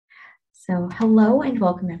So hello and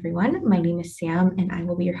welcome everyone. My name is Sam and I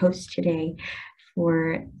will be your host today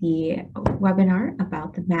for the webinar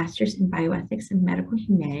about the Masters in Bioethics and Medical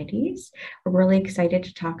Humanities. We're really excited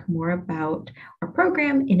to talk more about our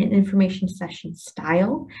program in an information session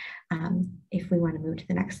style. If we want to move to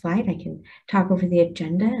the next slide, I can talk over the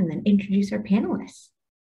agenda and then introduce our panelists.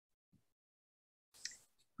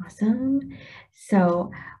 Awesome.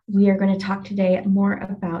 So we are going to talk today more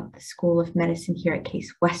about the School of Medicine here at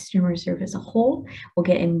Case Western Reserve as a whole. We'll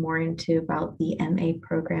get in more into about the MA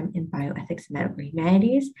program in Bioethics and Medical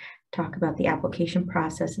Humanities, talk about the application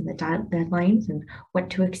process and the deadlines and what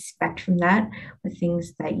to expect from that, with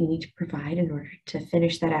things that you need to provide in order to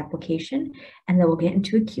finish that application. And then we'll get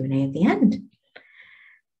into a Q&A at the end.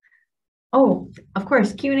 Oh, of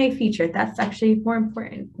course, Q&A feature. That's actually more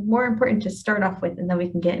important to start off with, and then we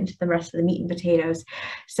can get into the rest of the meat and potatoes.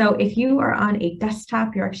 So if you are on a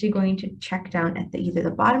desktop, you're actually going to check down at either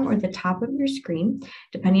the bottom or the top of your screen,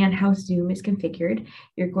 depending on how Zoom is configured.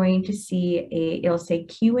 You're going to see it'll say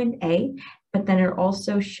Q&A, but then it'll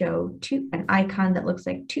also show an icon that looks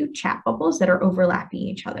like two chat bubbles that are overlapping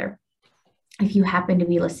each other. If you happen to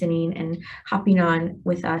be listening and hopping on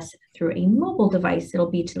with us through a mobile device,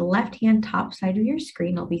 it'll be to the left-hand top side of your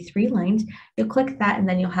screen. There'll be three lines. You'll click that, and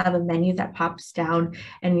then you'll have a menu that pops down,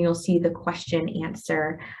 and you'll see the question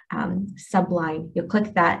answer subline. You'll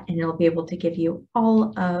click that, and it'll be able to give you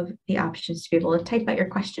all of the options to be able to type out your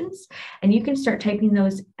questions. And you can start typing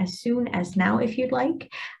those as soon as now if you'd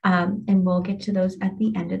like, and we'll get to those at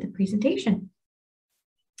the end of the presentation.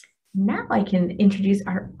 Now I can introduce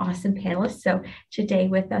our awesome panelists. So today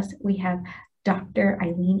with us, we have Dr.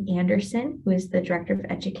 Eileen Anderson, who is the Director of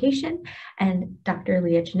Education, and Dr.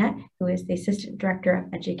 Leah Jeanette, who is the Assistant Director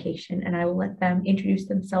of Education. And I will let them introduce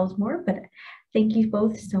themselves more, but thank you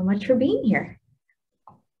both so much for being here.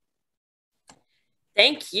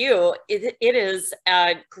 Thank you. It is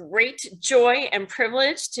a great joy and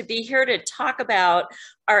privilege to be here to talk about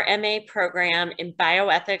our MA program in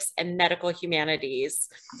Bioethics and Medical Humanities.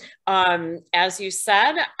 As you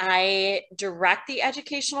said, I direct the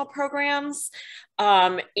educational programs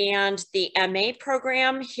and the MA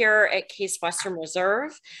program here at Case Western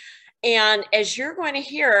Reserve. And as you're going to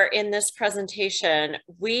hear in this presentation,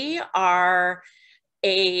 we are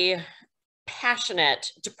a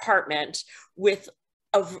passionate department with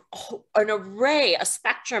an array, a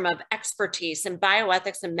spectrum of expertise in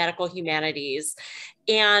bioethics and medical humanities.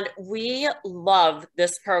 And we love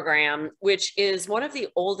this program, which is one of the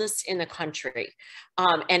oldest in the country,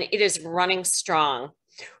 and it is running strong.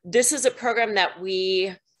 This is a program that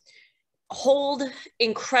we hold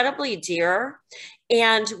incredibly dear,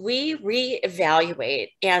 and we reevaluate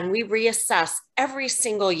and we reassess every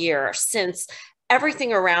single year, since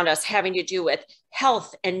everything around us having to do with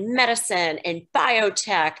health and medicine and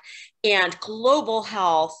biotech and global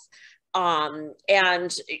health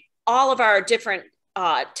and all of our different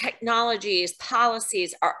technologies,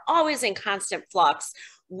 policies are always in constant flux.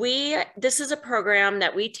 This is a program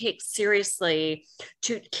that we take seriously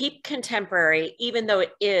to keep contemporary, even though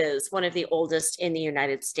it is one of the oldest in the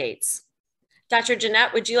United States. Dr.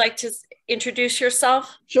 Jeanette, would you like to introduce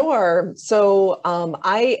yourself? Sure. So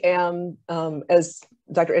I am, as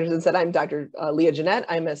Dr. Anderson said, I'm Dr. Leah Jeanette.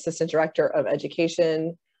 I'm Assistant Director of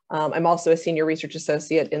Education. I'm also a Senior Research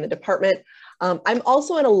Associate in the department. I'm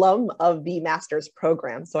also an alum of the Master's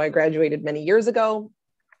program. So I graduated many years ago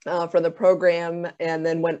from the program, and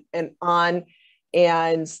then went on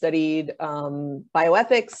and studied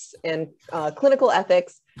bioethics and clinical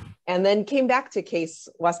ethics, and then came back to Case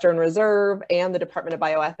Western Reserve and the Department of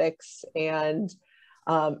Bioethics, and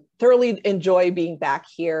thoroughly enjoy being back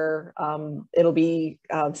here. It'll be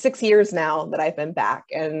 6 years now that I've been back,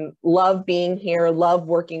 and love being here, love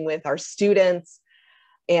working with our students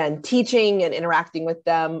and teaching and interacting with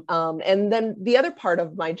them. And then the other part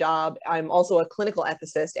of my job, I'm also a clinical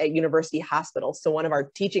ethicist at University Hospital, so one of our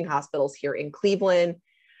teaching hospitals here in Cleveland.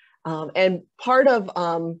 And part of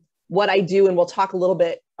what I do, and we'll talk a little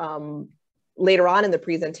bit later on in the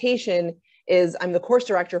presentation, is I'm the course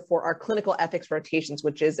director for our clinical ethics rotations,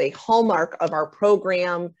 which is a hallmark of our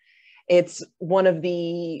program. It's one of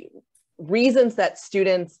the reasons that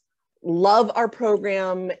students love our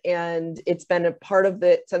program, and it's been a part of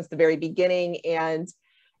it since the very beginning. And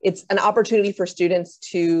it's an opportunity for students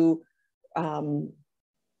to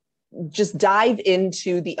just dive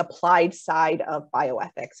into the applied side of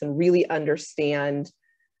bioethics and really understand,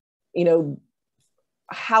 you know,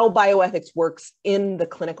 how bioethics works in the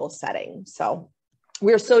clinical setting. So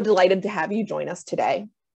we're so delighted to have you join us today.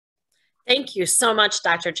 Thank you so much,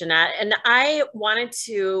 Dr. Jeanette. And I wanted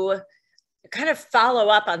to kind of follow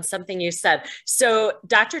up on something you said. So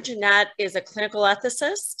Dr. Jeanette is a clinical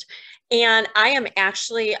ethicist, and I am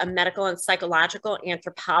actually a medical and psychological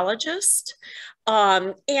anthropologist.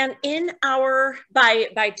 And in our,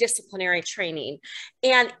 by disciplinary training,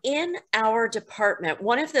 and in our department,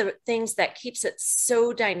 one of the things that keeps it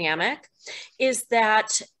so dynamic is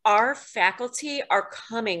that our faculty are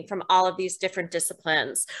coming from all of these different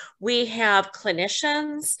disciplines. We have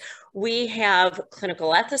clinicians, we have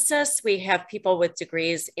clinical ethicists, we have people with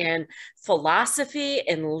degrees in philosophy,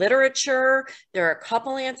 in literature, there are a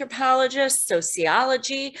couple anthropologists,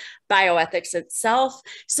 sociology, bioethics itself.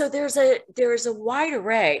 So there's a wide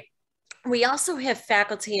array. We also have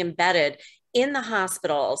faculty embedded in the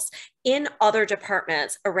hospitals, in other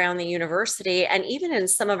departments around the university, and even in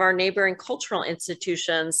some of our neighboring cultural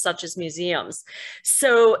institutions, such as museums.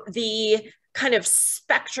 So the kind of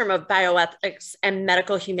spectrum of bioethics and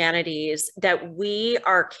medical humanities that we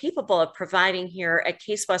are capable of providing here at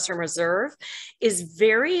Case Western Reserve is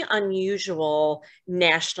very unusual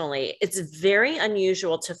nationally. It's very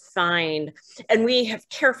unusual to find, and we have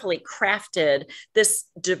carefully crafted this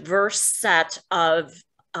diverse set of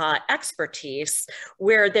expertise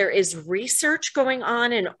where there is research going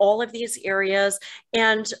on in all of these areas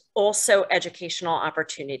and also educational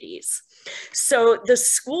opportunities. So the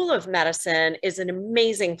School of Medicine is an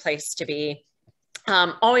amazing place to be.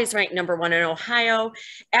 Always ranked #1 in Ohio.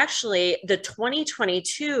 Actually, the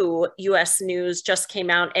 2022 US News just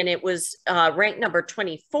came out and it was ranked number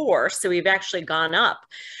 24. So we've actually gone up.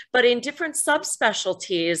 But in different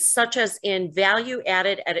subspecialties, such as in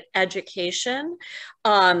value-added education,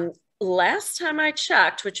 last time I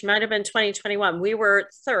checked, which might have been 2021, we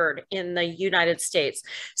were 3rd in the United States.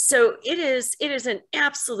 So it is an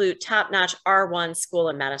absolute top-notch R1 school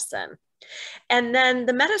of medicine. And then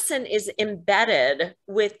the medicine is embedded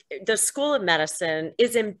with, the School of Medicine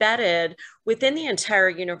is embedded within the entire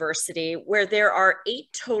university, where there are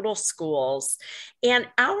 8 total schools. And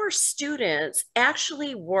our students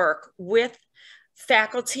actually work with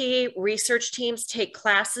faculty, research teams, take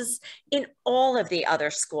classes in all of the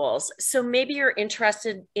other schools. So maybe you're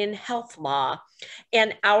interested in health law,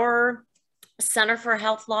 and our Center for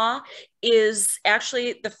Health Law is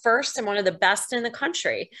actually the first and one of the best in the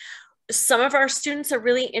country. Some of our students are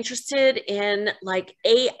really interested in like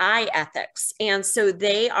AI ethics. And so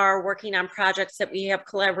they are working on projects that we have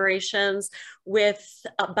collaborations with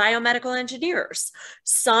biomedical engineers.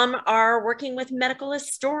 Some are working with medical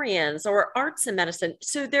historians or arts and medicine.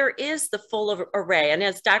 So there is the full array. And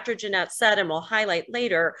as Dr. Jeanette said, and we'll highlight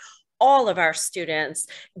later, all of our students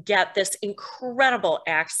get this incredible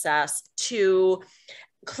access to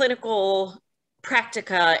clinical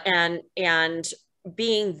practica and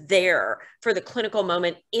being there for the clinical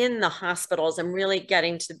moment in the hospitals, and really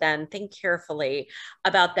getting to then think carefully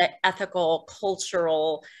about the ethical,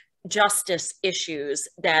 cultural justice issues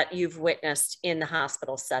that you've witnessed in the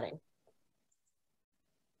hospital setting.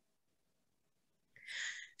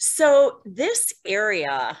 So this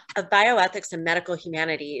area of bioethics and medical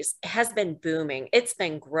humanities has been booming. It's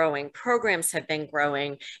been growing. Programs have been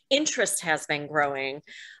growing. Interest has been growing.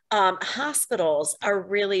 Hospitals are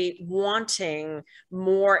really wanting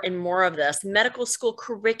more and more of this. Medical school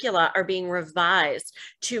curricula are being revised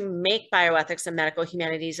to make bioethics and medical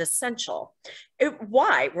humanities essential.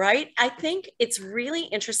 Why, right? I think it's really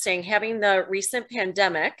interesting having the recent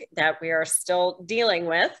pandemic that we are still dealing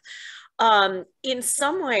with. In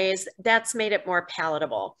some ways, that's made it more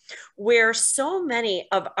palatable, where so many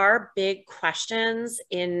of our big questions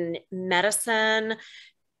in medicine,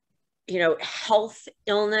 you know, health,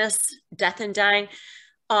 illness, death and dying,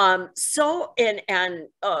 so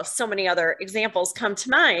many other examples come to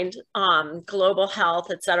mind, global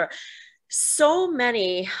health, et cetera. So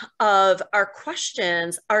many of our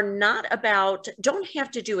questions are not about, don't have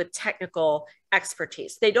to do with technical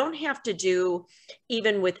expertise. They don't have to do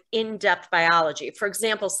even with in-depth biology. For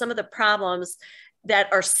example, some of the problems that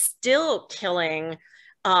are still killing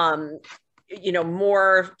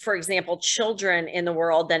more, for example, children in the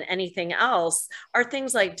world than anything else are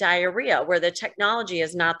things like diarrhea, where the technology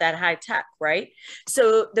is not that high tech, right?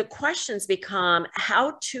 So the questions become,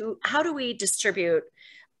 how do we distribute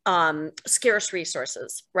scarce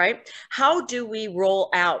resources, right? How do we roll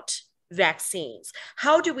out vaccines?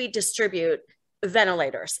 How do we distribute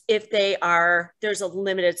ventilators if there's a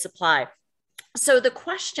limited supply? So the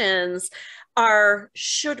questions are,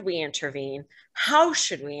 should we intervene? How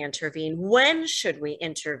should we intervene? When should we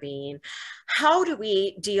intervene? How do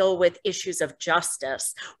we deal with issues of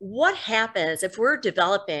justice? What happens if we're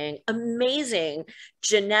developing amazing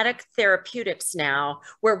genetic therapeutics now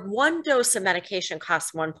where one dose of medication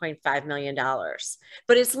costs $1.5 million,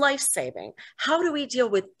 but it's life-saving? How do we deal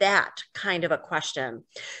with that kind of a question?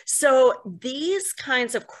 So these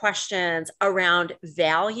kinds of questions around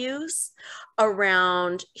values,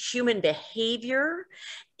 around human behavior,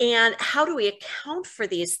 and how do we account for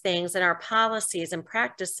these things in our policies and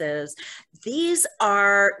practices? These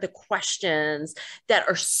are the questions that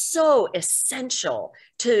are so essential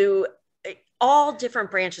to all different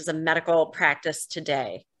branches of medical practice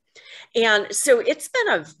today. And so it's been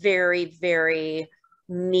a very, very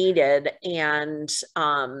needed and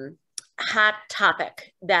hot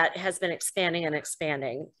topic that has been expanding and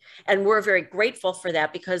expanding. And we're very grateful for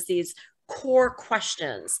that, because these core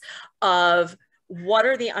questions of what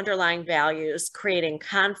are the underlying values creating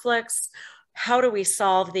conflicts? How do we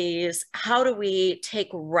solve these? How do we take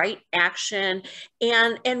right action?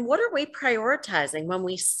 And what are we prioritizing when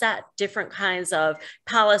we set different kinds of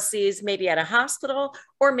policies, maybe at a hospital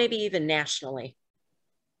or maybe even nationally?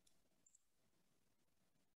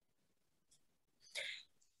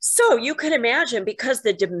 So you can imagine, because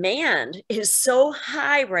the demand is so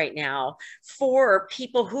high right now for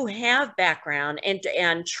people who have background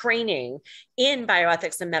and training in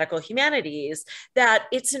bioethics and medical humanities, that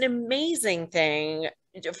it's an amazing thing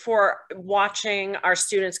for watching our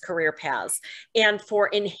students' career paths and for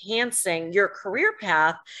enhancing your career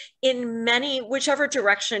path in whichever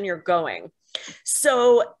direction you're going.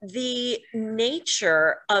 So the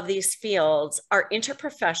nature of these fields are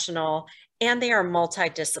interprofessional and they are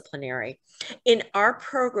multidisciplinary. In our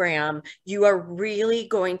program, you are really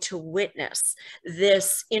going to witness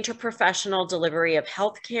this interprofessional delivery of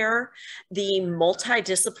healthcare, the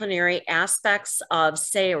multidisciplinary aspects of,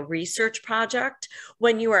 say, a research project.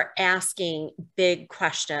 When you are asking big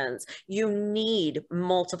questions, you need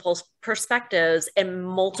multiple perspectives and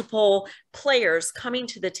multiple players coming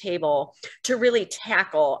to the table to really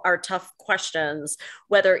tackle our tough questions,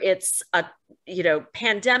 whether it's a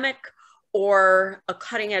pandemic or a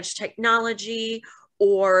cutting edge technology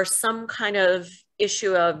or some kind of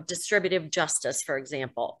issue of distributive justice, for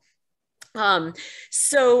example.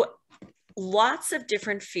 So lots of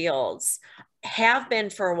different fields have been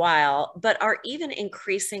for a while, but are even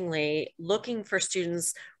increasingly looking for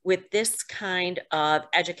students with this kind of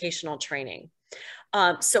educational training.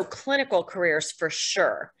 So clinical careers for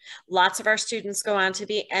sure. Lots of our students go on to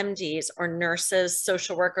be MDs or nurses,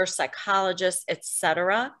 social workers, psychologists,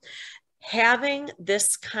 etc. Having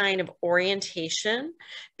this kind of orientation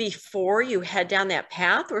before you head down that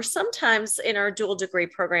path, or sometimes in our dual degree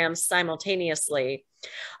programs simultaneously,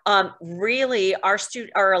 really our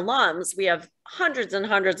alums, we have hundreds and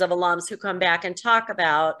hundreds of alums who come back and talk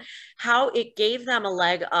about how it gave them a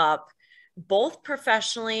leg up, both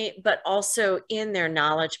professionally, but also in their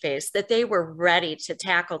knowledge base, that they were ready to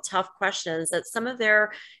tackle tough questions that some of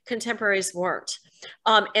their contemporaries weren't.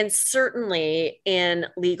 And certainly in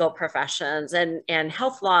legal professions, and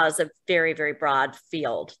health law is a very, very broad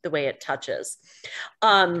field, the way it touches.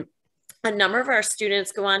 A number of our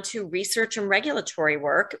students go on to research and regulatory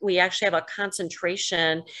work. We actually have a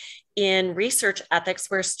concentration in research ethics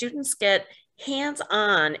where students get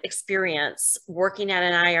hands-on experience working at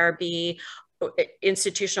an IRB,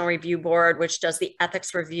 institutional review board, which does the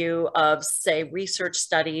ethics review of, say, research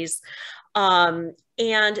studies. And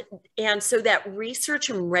so that research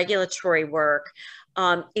and regulatory work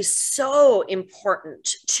is so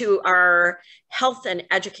important to our health and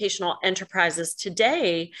educational enterprises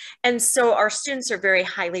today. And so our students are very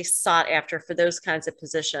highly sought after for those kinds of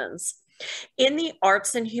positions. In the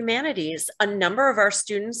arts and humanities, a number of our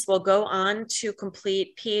students will go on to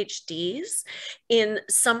complete PhDs in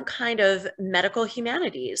some kind of medical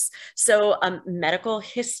humanities. So medical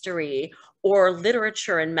history or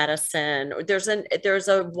literature in medicine. There's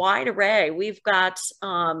a wide array. We've got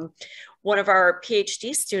one of our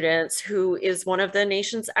PhD students who is one of the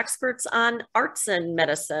nation's experts on arts and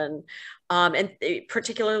medicine, and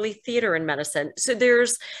particularly theater and medicine. So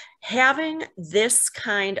there's having this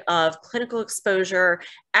kind of clinical exposure,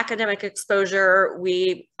 academic exposure.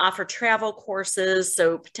 We offer travel courses,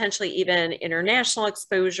 so potentially even international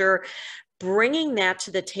exposure. Bringing that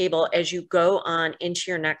to the table as you go on into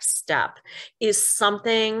your next step is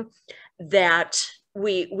something that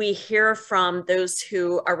we hear from those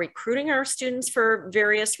who are recruiting our students for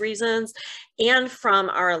various reasons, and from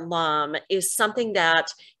our alum, is something that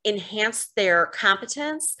enhanced their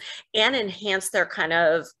competence and enhanced their kind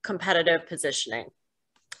of competitive positioning.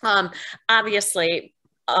 Obviously,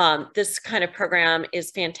 this kind of program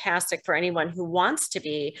is fantastic for anyone who wants to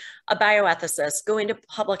be a bioethicist, go into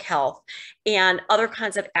public health and other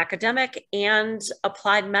kinds of academic and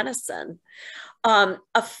applied medicine. A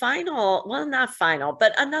final, well, not final,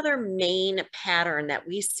 but another main pattern that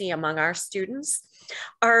we see among our students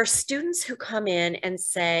are students who come in and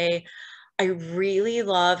say, I really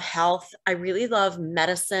love health. I really love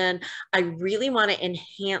medicine. I really want to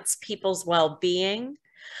enhance people's well-being,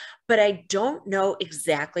 but I don't know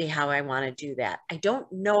exactly how I want to do that. I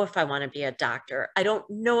don't know if I want to be a doctor. I don't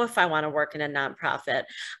know if I want to work in a nonprofit.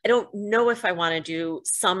 I don't know if I want to do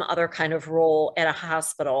some other kind of role at a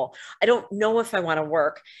hospital. I don't know if I want to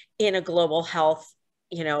work in a global health,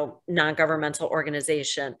 non-governmental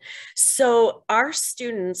organization. So our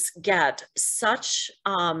students get such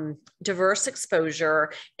diverse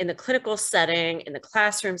exposure in the clinical setting, in the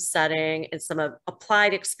classroom setting, in some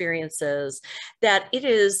applied experiences that it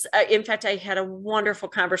is, in fact, I had a wonderful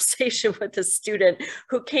conversation with a student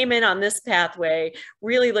who came in on this pathway,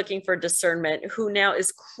 really looking for discernment, who now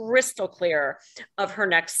is crystal clear of her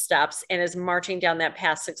next steps and is marching down that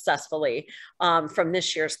path successfully from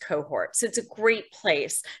this year's cohort. So it's a great place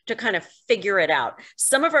to kind of figure it out.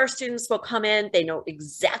 Some of our students will come in, they know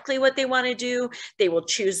exactly what they want to do. They will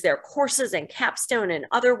choose their courses and capstone and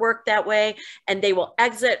other work that way, and they will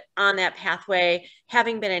exit on that pathway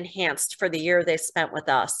having been enhanced for the year they spent with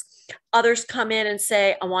us. Others come in and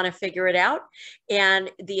say, I want to figure it out. And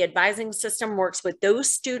the advising system works with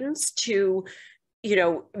those students to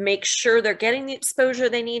make sure they're getting the exposure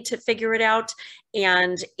they need to figure it out,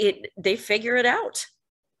 and they figure it out.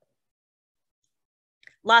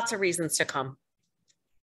 Lots of reasons to come.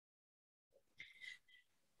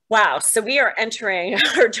 Wow, so we are entering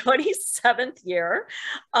our 27th year.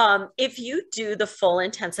 If you do the full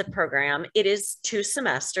intensive program, it is 2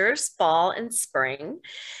 semesters, fall and spring.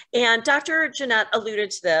 And Dr. Jeanette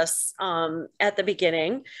alluded to this at the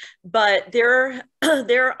beginning, but there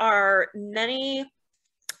are many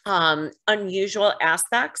unusual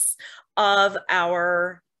aspects of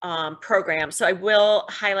our program. So I will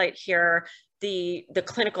highlight here the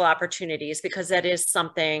clinical opportunities, because that is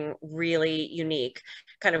something really unique,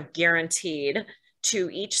 kind of guaranteed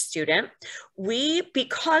to each student.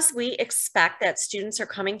 Because we expect that students are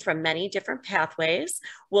coming from many different pathways,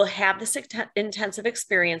 we'll have this intensive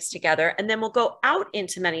experience together, and then we'll go out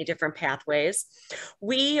into many different pathways.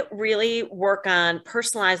 We really work on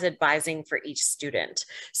personalized advising for each student.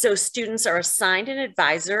 So students are assigned an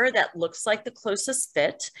advisor that looks like the closest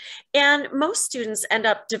fit, and most students end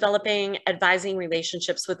up developing advising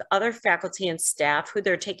relationships with other faculty and staff who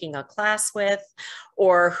they're taking a class with,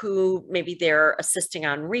 or who maybe they're assisting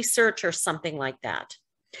on research or something like that.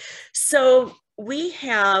 So we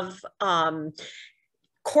have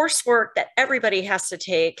coursework that everybody has to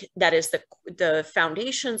take that is the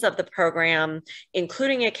foundations of the program,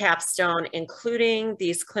 including a capstone, including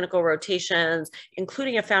these clinical rotations,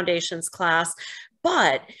 including a foundations class,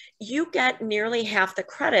 but you get nearly half the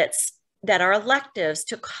credits that are electives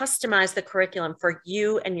to customize the curriculum for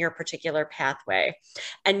you and your particular pathway.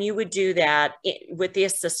 And you would do that with the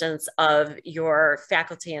assistance of your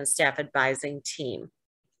faculty and staff advising team.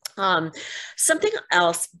 Something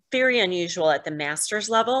else very unusual at the master's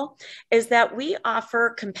level is that we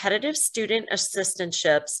offer competitive student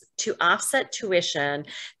assistantships to offset tuition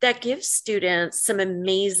that gives students some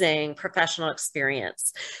amazing professional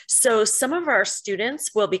experience. So some of our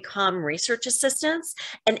students will become research assistants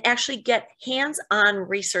and actually get hands-on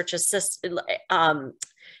research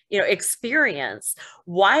experience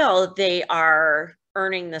while they are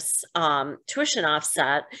earning this tuition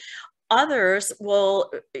offset. Others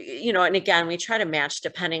will, and again, we try to match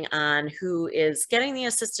depending on who is getting the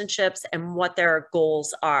assistantships and what their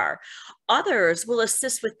goals are. Others will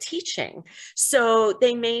assist with teaching. So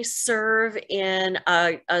they may serve in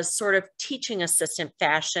a sort of teaching assistant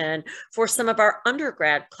fashion for some of our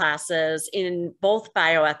undergrad classes in both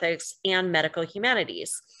bioethics and medical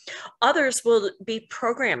humanities. Others will be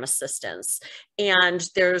program assistants, and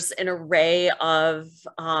there's an array of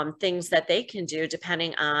things that they can do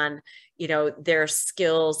depending on their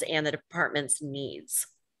skills and the department's needs.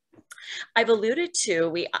 I've alluded to,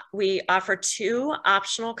 we offer 2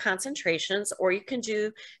 optional concentrations, or you can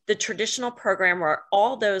do the traditional program where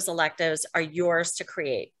all those electives are yours to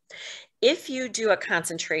create. If you do a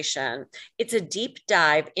concentration, it's a deep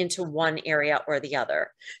dive into one area or the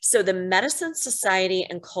other. So the Medicine, Society,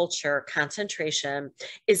 and Culture concentration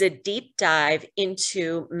is a deep dive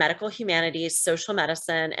into medical humanities, social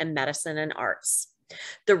medicine, and medicine and arts.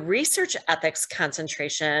 The research ethics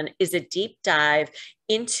concentration is a deep dive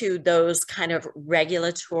into those kind of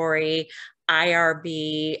regulatory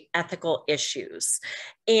IRB ethical issues.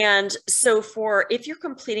 And so if you're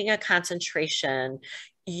completing a concentration,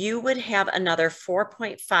 you would have another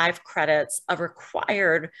 4.5 credits of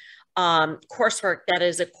required coursework that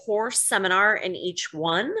is a core seminar in each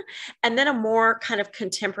one, and then a more kind of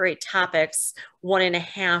contemporary topics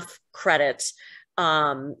 1.5 credit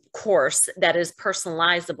course that is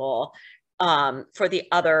personalizable for the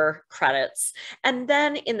other credits. And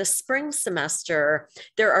then in the spring semester,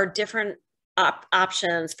 there are different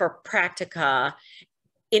options for practica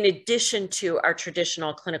in addition to our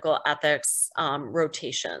traditional clinical ethics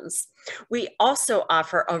rotations. We also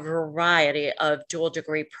offer a variety of dual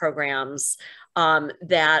degree programs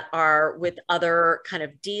that are with other kind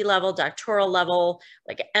of D level, doctoral level,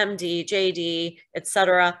 like MD, JD, et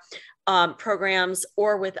cetera, programs,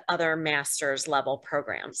 or with other master's level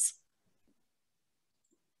programs.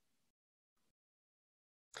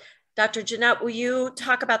 Dr. Jeanette, will you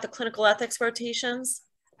talk about the clinical ethics rotations?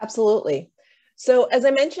 Absolutely. So as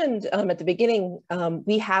I mentioned at the beginning,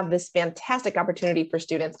 we have this fantastic opportunity for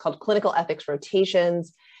students called clinical ethics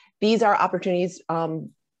rotations. These are opportunities,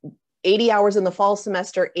 80 hours in the fall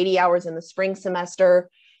semester, 80 hours in the spring semester,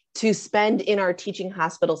 to spend in our teaching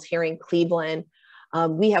hospitals here in Cleveland.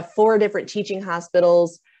 We have 4 different teaching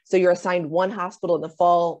hospitals. So you're assigned one hospital in the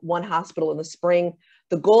fall, one hospital in the spring.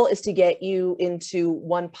 The goal is to get you into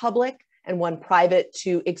one public and one private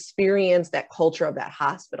to experience that culture of that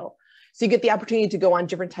hospital. So you get the opportunity to go on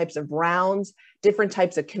different types of rounds, different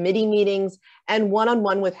types of committee meetings, and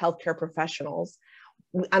one-on-one with healthcare professionals.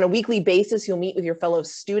 On a weekly basis, you'll meet with your fellow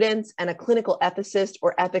students and a clinical ethicist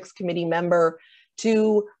or ethics committee member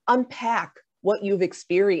to unpack what you've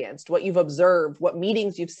experienced, what you've observed, what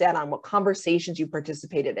meetings you've sat on, what conversations you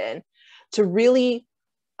participated in, to really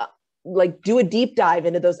do a deep dive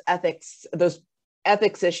into those ethics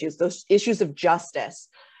issues, those issues of justice,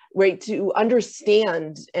 right? To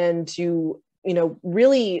understand and to,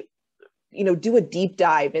 really, do a deep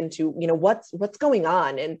dive into, what's going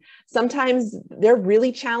on. And sometimes they're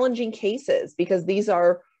really challenging cases because these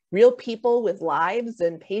are real people with lives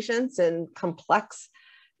and patients and complex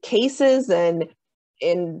cases and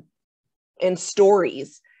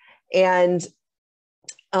stories. And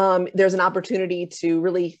there's an opportunity to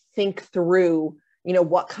really think through,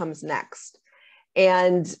 what comes next.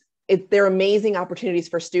 And they're amazing opportunities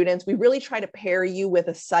for students. We really try to pair you with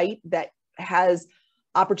a site that has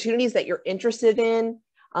opportunities that you're interested in.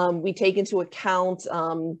 We take into account,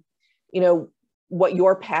 what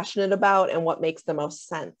you're passionate about and what makes the most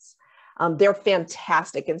sense. They're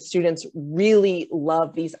fantastic, and students really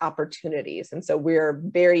love these opportunities. And so we're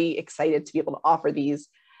very excited to be able to offer these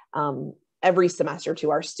every semester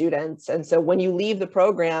to our students. And so when you leave the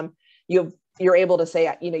program, you're able to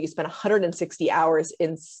say, you spent 160 hours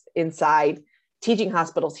inside teaching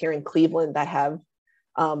hospitals here in Cleveland that have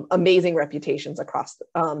amazing reputations across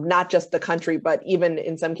not just the country, but even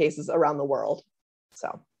in some cases around the world.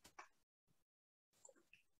 So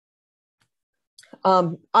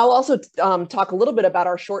I'll also talk a little bit about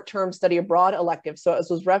our short-term study abroad elective. So as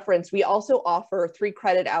was referenced, we also offer 3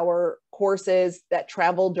 credit hour courses that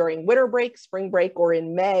travel during winter break, spring break, or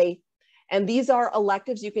in May. And these are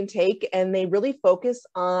electives you can take, and they really focus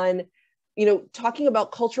on, talking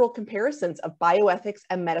about cultural comparisons of bioethics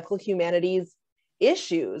and medical humanities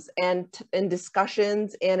issues and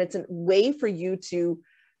discussions. And it's a way for you to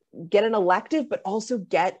get an elective, but also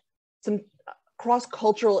get some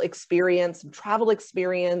cross-cultural experience, some travel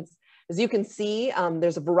experience. As you can see,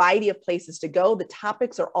 there's a variety of places to go. The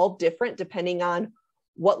topics are all different depending on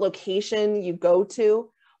what location you go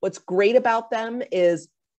to. What's great about them is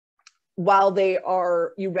while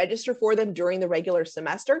you register for them during the regular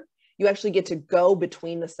semester, you actually get to go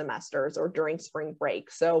between the semesters or during spring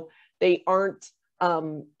break. So they aren't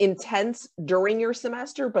intense during your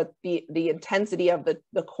semester, but the intensity of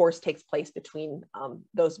the course takes place between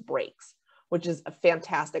those breaks, which is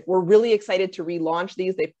fantastic. We're really excited to relaunch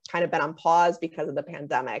these. They've kind of been on pause because of the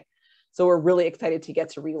pandemic. So we're really excited to get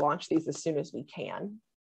to relaunch these as soon as we can.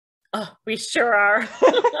 Oh, we sure are.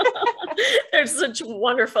 There's such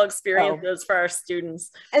wonderful experiences for our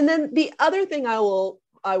students. And then the other thing I will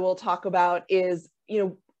talk about is,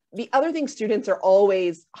 the other thing students are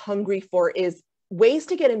always hungry for is ways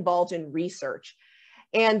to get involved in research.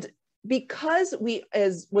 And because we,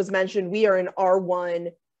 as was mentioned, we are an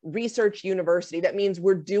R1 research university, that means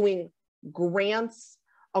we're doing grants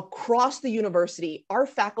across the university. Our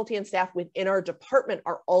faculty and staff within our department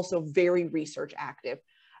are also very research active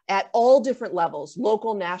at all different levels,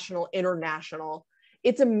 local, national, international.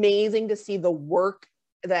 It's amazing to see the work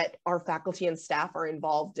that our faculty and staff are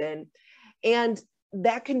involved in. And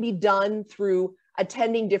that can be done through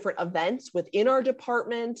attending different events within our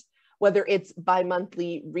department, whether it's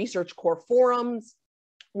bi-monthly research core forums,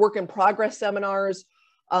 work in progress seminars,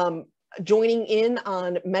 joining in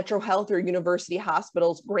on Metro Health or University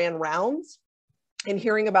Hospitals grand rounds and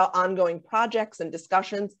hearing about ongoing projects and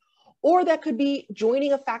discussions, or that could be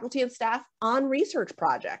joining a faculty and staff on research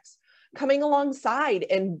projects, coming alongside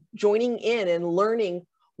and joining in and learning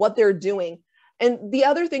what they're doing. And the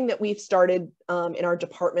other thing that we've started in our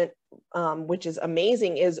department, which is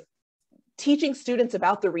amazing, is teaching students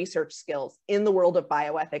about the research skills in the world of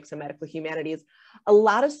bioethics and medical humanities. A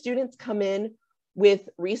lot of students come in with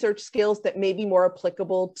research skills that may be more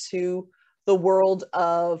applicable to the world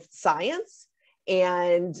of science.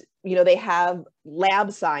 And, you know, they have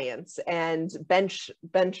lab science and bench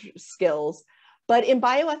skills, but in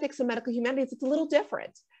bioethics and medical humanities, it's a little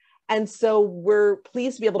different. And so we're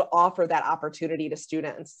pleased to be able to offer that opportunity to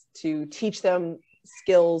students to teach them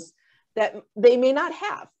skills that they may not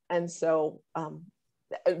have. And so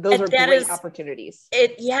those are great opportunities.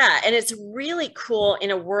 Yeah, and it's really cool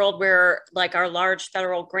in a world where like our large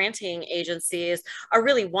federal granting agencies are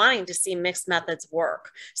really wanting to see mixed methods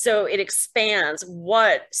work. So it expands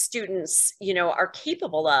what students, you know, are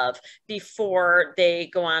capable of before they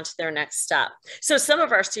go on to their next step. So some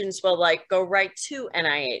of our students will like go right to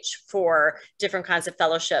NIH for different kinds of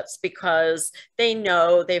fellowships because they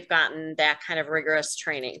know they've gotten that kind of rigorous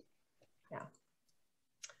training.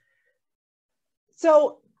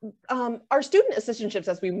 So our student assistantships,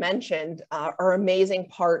 as we mentioned, are an amazing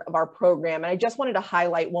part of our program. And I just wanted to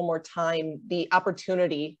highlight one more time the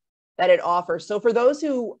opportunity that it offers. So for those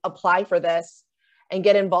who apply for this and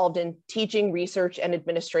get involved in teaching, research, and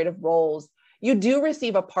administrative roles, you do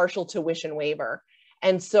receive a partial tuition waiver.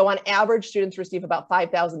 And so on average, students receive about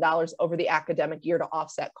 $5,000 over the academic year to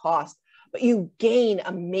offset costs. But you gain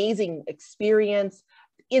amazing experience.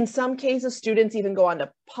 In some cases, students even go on to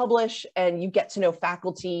publish and you get to know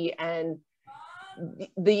faculty, and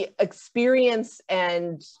the experience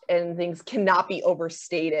and things cannot be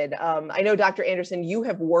overstated. I know, Dr. Anderson, you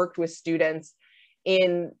have worked with students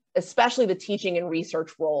in especially the teaching and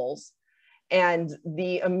research roles, and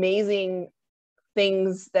the amazing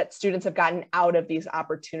things that students have gotten out of these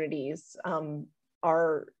opportunities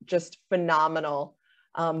are just phenomenal.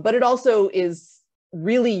 But it also is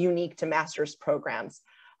really unique to master's programs.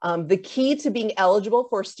 The key to being eligible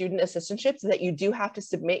for student assistantships is that you do have to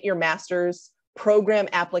submit your master's program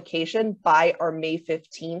application by our May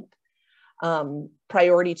 15th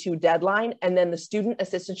priority 2 deadline. And then the student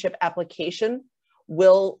assistantship application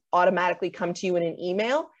will automatically come to you in an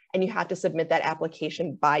email, and you have to submit that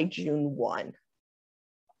application by June 1.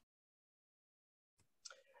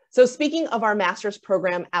 So speaking of our master's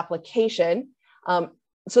program application,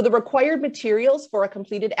 so the required materials for a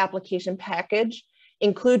completed application package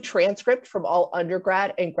include transcript from all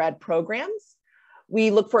undergrad and grad programs. We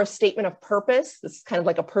look for a statement of purpose. This is kind of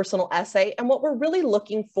like a personal essay. And what we're really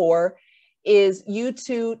looking for is you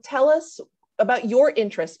to tell us about your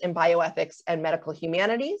interest in bioethics and medical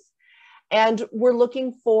humanities. And we're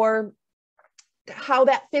looking for how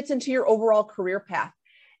that fits into your overall career path.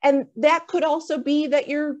 And that could also be that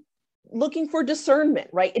you're looking for discernment,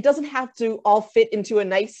 right? It doesn't have to all fit into a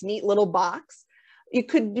nice, neat little box. It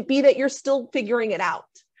could be that you're still figuring it out.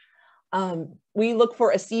 We look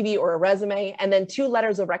for a CV or a resume, and then 2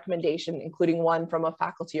 letters of recommendation, including one from a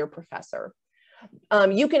faculty or professor.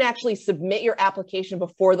 You can actually submit your application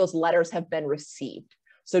before those letters have been received.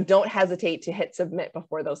 So don't hesitate to hit submit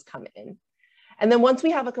before those come in. And then once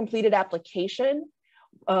we have a completed application,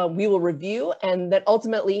 we will review and then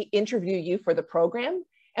ultimately interview you for the program.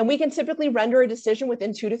 And we can typically render a decision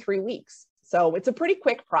within 2 to 3 weeks. So it's a pretty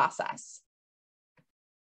quick process.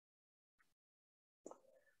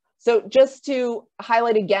 So just to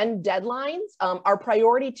highlight again, deadlines, our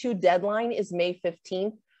priority 2 deadline is May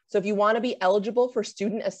 15th. So if you want to be eligible for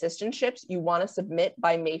student assistantships, you want to submit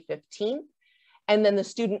by May 15th. And then the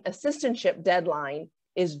student assistantship deadline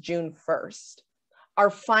is June 1st.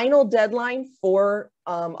 Our final deadline for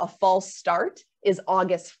a fall start is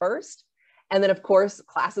August 1st. And then of course,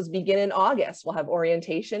 classes begin in August. We'll have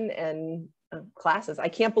orientation and classes. I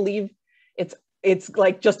can't believe it's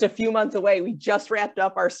like just a few months away. We just wrapped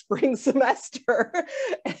up our spring semester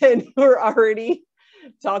and we're already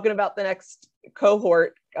talking about the next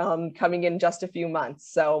cohort coming in just a few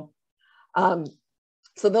months. So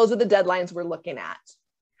those are the deadlines we're looking at.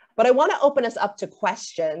 But I want to open us up to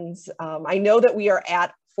questions. I know that we are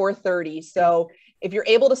at 4:30. So if you're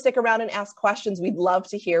able to stick around and ask questions, we'd love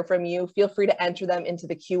to hear from you. Feel free to enter them into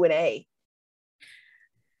the Q&A.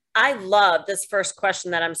 I love this first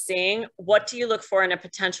question that I'm seeing. What do you look for in a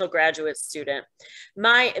potential graduate student?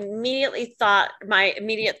 My immediate thought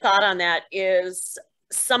on that is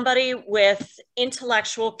somebody with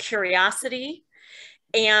intellectual curiosity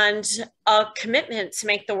and a commitment to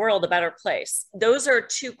make the world a better place. Those are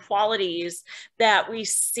two qualities that we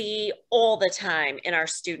see all the time in our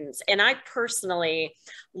students. And I personally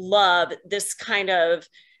love this kind of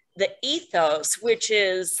the ethos, which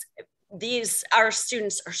is our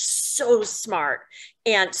students are so smart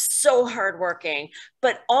and so hardworking,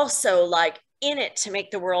 but also like in it to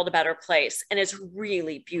make the world a better place. And it's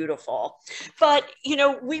really beautiful. But,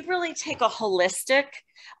 we really take a holistic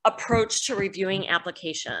approach to reviewing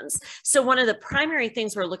applications. So one of the primary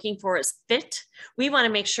things we're looking for is fit. We want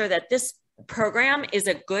to make sure that this program is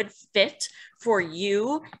a good fit for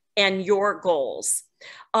you and your goals.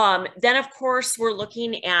 Then, of course, we're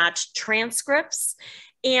looking at transcripts.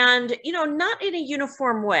 And, not in a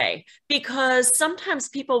uniform way, because sometimes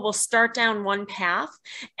people will start down one path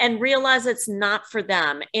and realize it's not for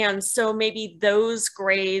them. And so maybe those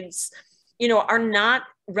grades, are not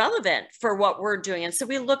relevant for what we're doing. And so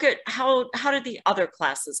we look at how did the other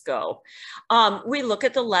classes go? We look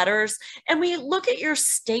at the letters and we look at your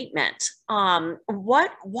statement.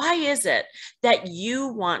 Why is it that you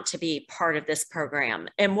want to be part of this program?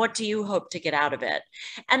 And what do you hope to get out of it?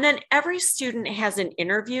 And then every student has an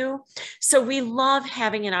interview. So we love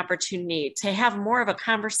having an opportunity to have more of a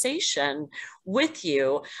conversation with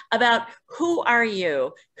you about who are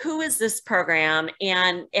you, who is this program,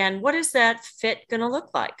 and what is that fit going to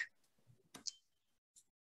look like?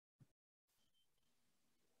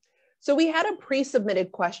 So we had a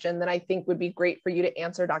pre-submitted question that I think would be great for you to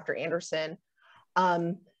answer, Dr. Anderson.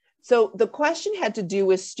 So the question had to do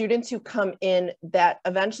with students who come in that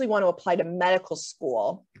eventually want to apply to medical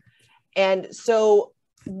school. And so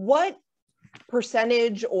what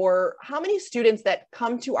percentage or how many students that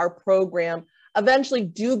come to our program eventually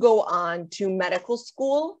do go on to medical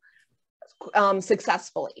school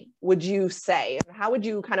successfully, would you say? How would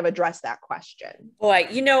you kind of address that question? Boy,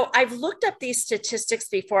 I've looked up these statistics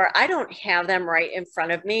before. I don't have them right in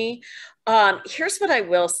front of me. Here's what I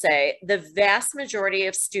will say. The vast majority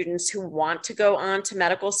of students who want to go on to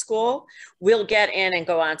medical school will get in and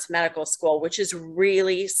go on to medical school, which is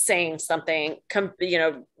really saying something,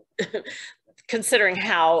 considering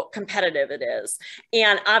how competitive it is.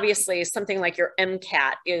 And obviously something like your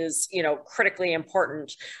MCAT is, critically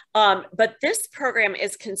important. But this program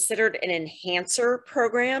is considered an enhancer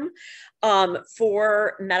program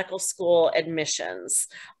for medical admissions.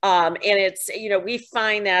 And it's, we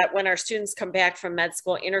find that when our students come back from med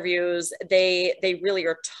school interviews, they really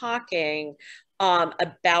are talking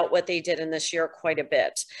about what they did in this year quite a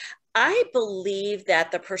bit. I believe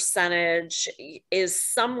that the percentage is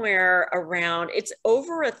somewhere around, it's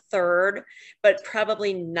over a third, but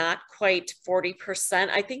probably not quite 40%.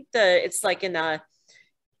 I think it's like in the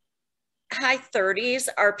high 30s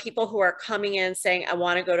are people who are coming in saying, I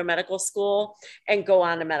want to go to medical school and go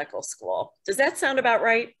on to medical school. Does that sound about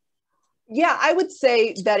right? Yeah, I would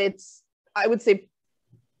say that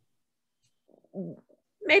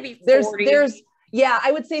maybe 40. Yeah,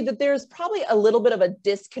 I would say that there's probably a little bit of a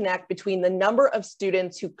disconnect between the number of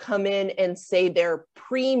students who come in and say they're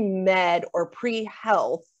pre-med or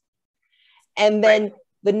pre-health, and then Right.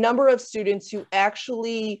 the number of students who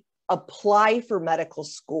actually apply for medical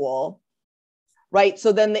school, right?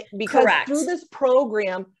 So then, because Correct. through this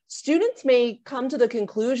program, students may come to the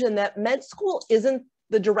conclusion that med school isn't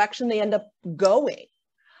the direction they end up going.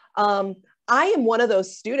 I am one of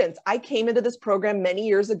those students. I came into this program many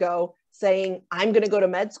years ago saying, I'm going to go to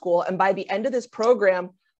med school. And by the end of this program,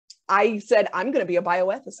 I said, I'm going to be a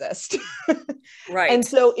bioethicist. Right. And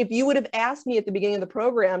so if you would have asked me at the beginning of the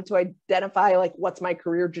program to identify like, what's my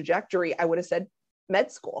career trajectory, I would have said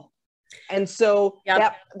med school. And so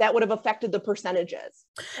Yep. that would have affected the percentages.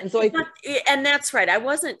 And so and that's right. I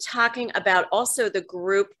wasn't talking about also the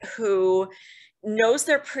group who knows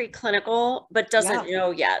they're preclinical, but doesn't know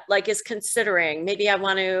yet, like is considering, maybe I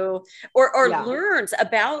want to, or learns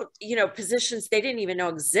about, positions they didn't even know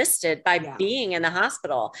existed by being in the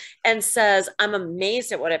hospital, and says, I'm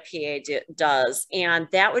amazed at what a PA does. And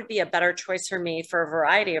that would be a better choice for me for a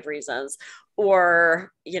variety of reasons.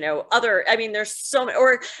 Or, there's so many,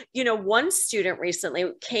 or, one student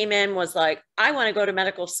recently came in, was like, I want to go to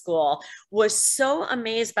medical school, was so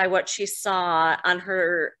amazed by what she saw on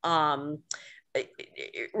her,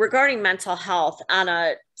 regarding mental health on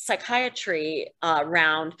a psychiatry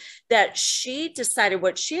round, that she decided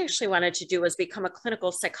what she actually wanted to do was become a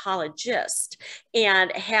clinical psychologist and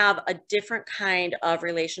have a different kind of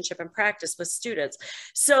relationship and practice with students.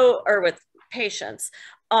 Or with patients.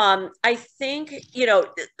 I think, you know,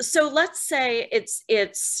 so let's say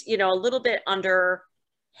it's, you know, a little bit under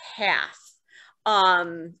half.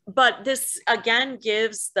 But this again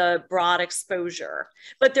gives the broad exposure.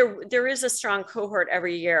 But there is a strong cohort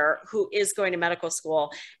every year who is going to medical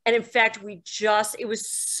school. And in fact, it was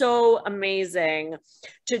so amazing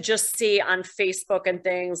to just see on Facebook and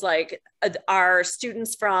things like our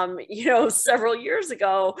students from, you know, several years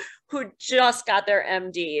ago who just got their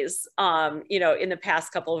MDs, you know, in the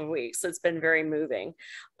past couple of weeks. So it's been very moving.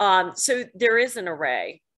 So there is an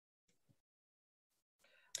array.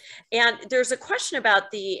 And there's a question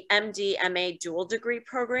about the MD, MA dual degree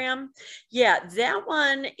program. Yeah, that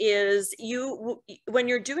one is when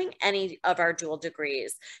you're doing any of our dual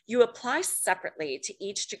degrees, you apply separately to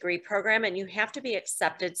each degree program and you have to be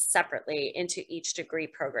accepted separately into each degree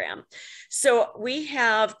program. So we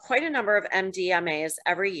have quite a number of MD, MAs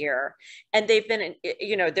every year, and they've been,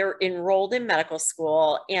 you know, they're enrolled in medical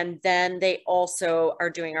school, and then they also are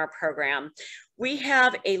doing our program. We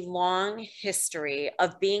have a long history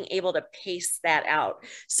of being able to pace that out.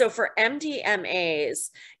 So for MD, MAs,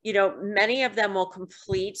 you know, many of them will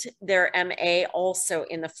complete their MA also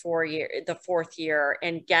in the fourth year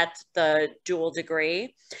and get the dual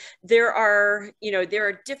degree. There are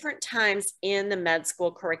different times in the med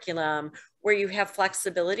school curriculum where you have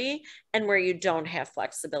flexibility and where you don't have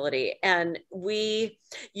flexibility. And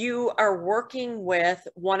you are working with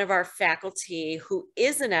one of our faculty who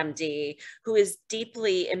is an MD, who is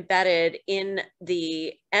deeply embedded in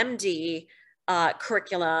the MD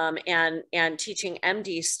curriculum and teaching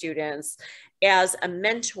MD students as a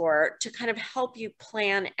mentor to kind of help you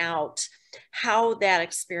plan out how that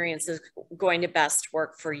experience is going to best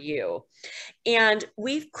work for you. And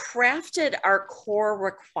we've crafted our core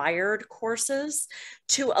required courses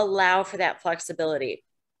to allow for that flexibility.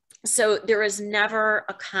 So there is never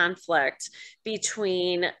a conflict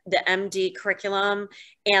between the MD curriculum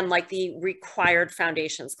and like the required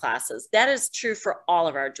foundations classes. That is true for all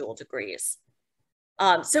of our dual degrees.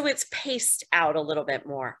 So it's paced out a little bit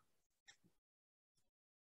more.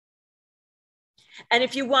 And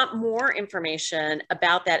if you want more information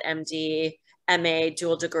about that MD, MA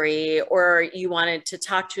dual degree, or you wanted to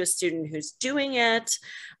talk to a student who's doing it,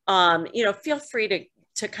 you know, feel free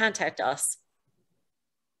to contact us.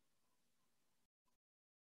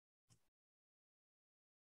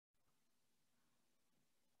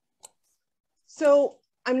 So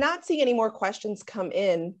I'm not seeing any more questions come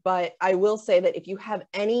in, but I will say that if you have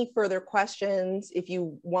any further questions, if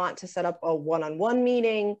you want to set up a one-on-one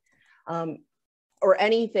meeting or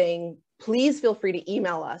anything, please feel free to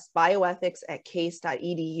email us,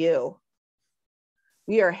 bioethics@case.edu.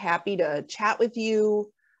 We are happy to chat with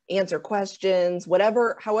you, answer questions,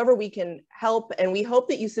 however we can help, and we hope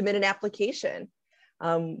that you submit an application.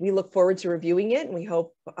 We look forward to reviewing it, and we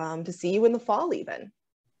hope to see you in the fall even.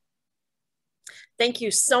 Thank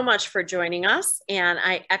you so much for joining us. And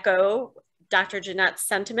I echo Dr. Jeanette's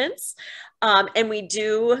sentiments. And we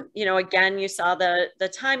do, you know, again, you saw the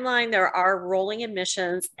timeline. There are rolling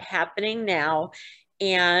admissions happening now.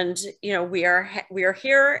 And, you know, we are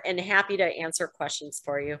here and happy to answer questions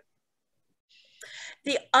for you.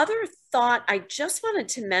 The other thought I just wanted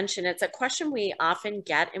to mention, it's a question we often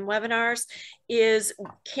get in webinars, is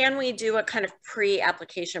can we do a kind of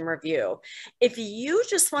pre-application review? If you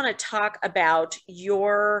just want to talk about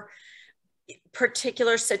your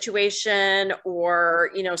particular situation, or,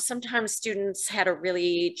 you know, sometimes students had a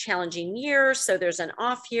really challenging year, so there's an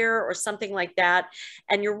off year or something like that,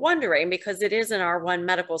 and you're wondering, because it is an R1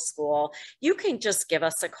 medical school, you can just give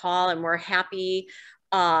us a call and we're happy.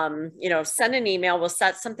 You know, send an email, we'll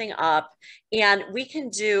set something up, and we can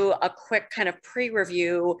do a quick kind of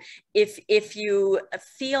pre-review if you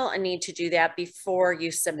feel a need to do that before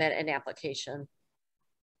you submit an application.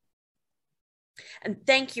 And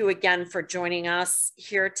thank you again for joining us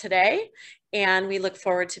here today, and we look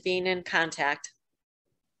forward to being in contact.